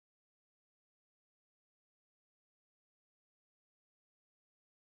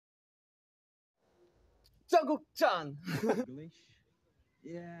Jungkook-chan. English?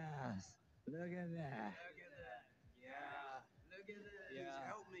 Yes. Look at that. Yeah. Look at that.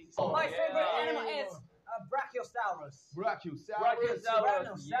 Yeah. Help me. My favorite animal is Brachiosaurus.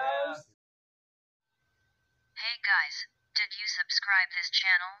 Brachiosaurus. Yeah. Hey guys, did you subscribe this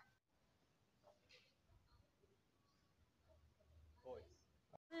channel?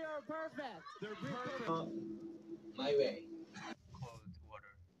 We are perfect. They're perfect. My way.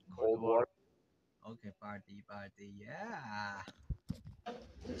 Cold water. Okay, party. Yeah.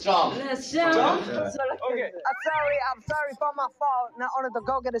 Jump. Let's jump. Okay. I'm sorry for my fault. Now only to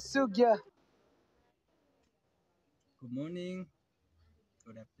go get a Suga. Good morning.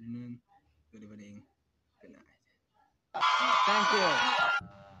 Good afternoon. Good evening. Good night. Thank you.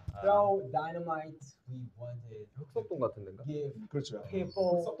 So Dynamite, we wanted 흑석동 같은 데인가? give 그렇죠.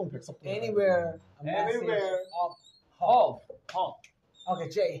 people 흑석동, 백석동. anywhere a message Everywhere. of hope. Okay,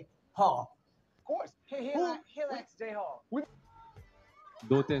 J. Hall. Of course. He likes J Hall.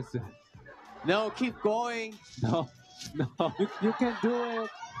 No dance. No, keep going. No. You can do it.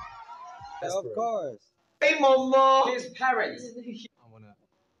 Of course. Hey, Momo. His parents. I wanna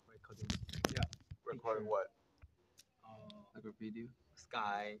recording. Yeah. Recording what? Like a video.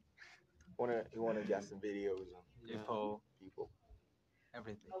 Sky. You wanna get some videos of people.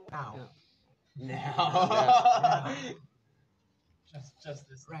 Everything. Now. Now. Just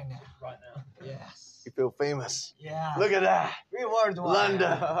this. Right now. Yes. You feel famous. Yeah. Look at that. Reward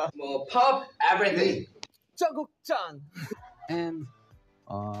London. Well, pop everything. Jungkook-chan. And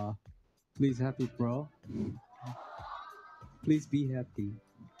please happy bro. Please be happy.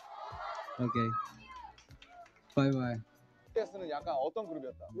 Okay. Bye bye. 는 약간 어떤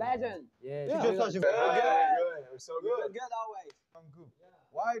그룹이었다? Legend. Yeah. Good. Good. So good. Good always.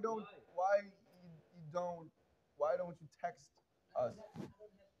 Why don't you text us?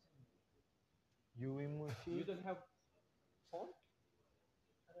 You don't have phone?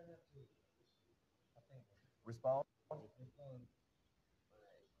 I don't have to. Respond.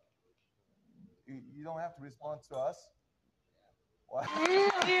 You don't have to respond to us. Why?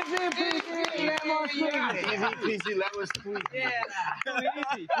 Easy peasy lemon squeezy. Yeah.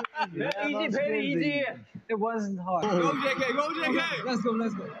 Very easy. It wasn't hard. Go, JK.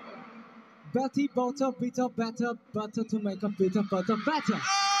 Let's go. Betty butter, bitter, butter to make a bitter, butter better.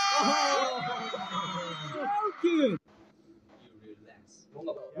 So good.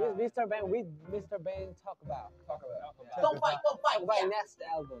 With Mr. Bang talk about. Don't fight. By next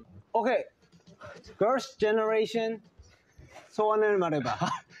album. Okay. Girls' generation. 소원을 말해봐.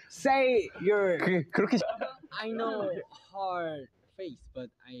 Say your. I know her face, but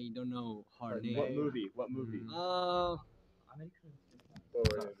I don't know her name. What movie?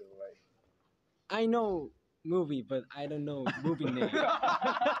 I know movie, but I don't know movie name.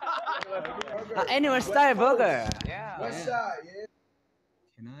 Anyway, style burger. Yeah. West Side, yeah.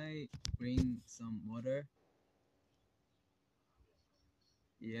 Can I bring some water?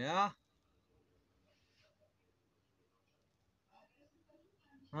 Yeah.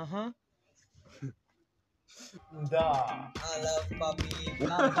 Uh-huh. I love puppy.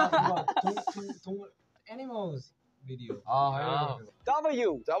 Animals video.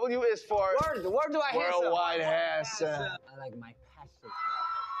 W. W is for Word do I hear? Worldwide Handsome. I like my passion.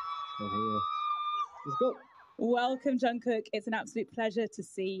 Okay. Let's go. Welcome, Jungkook. It's an absolute pleasure to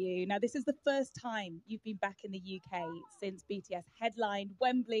see you. Now, this is the first time you've been back in the UK since BTS headlined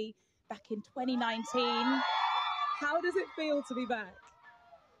Wembley back in 2019. How does it feel to be back?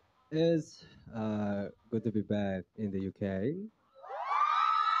 It's good to be back in the UK.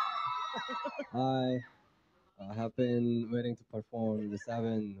 I have been waiting to perform the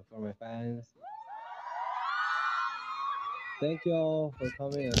 7 for my fans. Thank you all for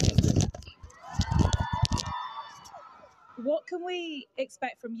coming and watching. What can we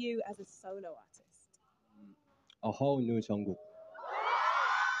expect from you as a solo artist? A whole new Jungkook.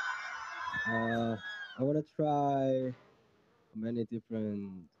 I want to try many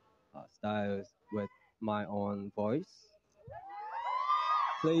different styles with my own voice.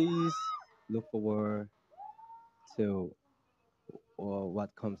 Please look forward to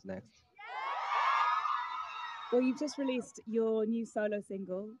what comes next. Well, you've just released your new solo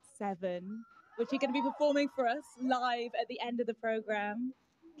single, 7, which you're going to be performing for us live at the end of the program.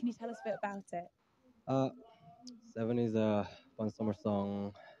 Can you tell us a bit about it? 7 is a fun summer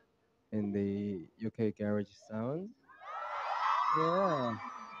song in the UK garage sound. Yeah.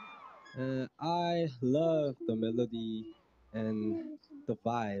 I love the melody and the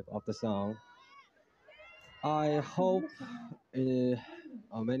vibe of the song. I hope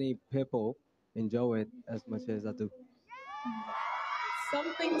many people enjoy it as much as I do.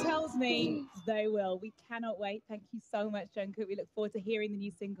 Something tells me they will. We cannot wait. Thank you so much, Jungkook. We look forward to hearing the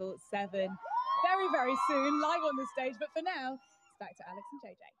new single, 7, very, very soon, live on the stage. But for now, it's back to Alex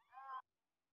and JJ.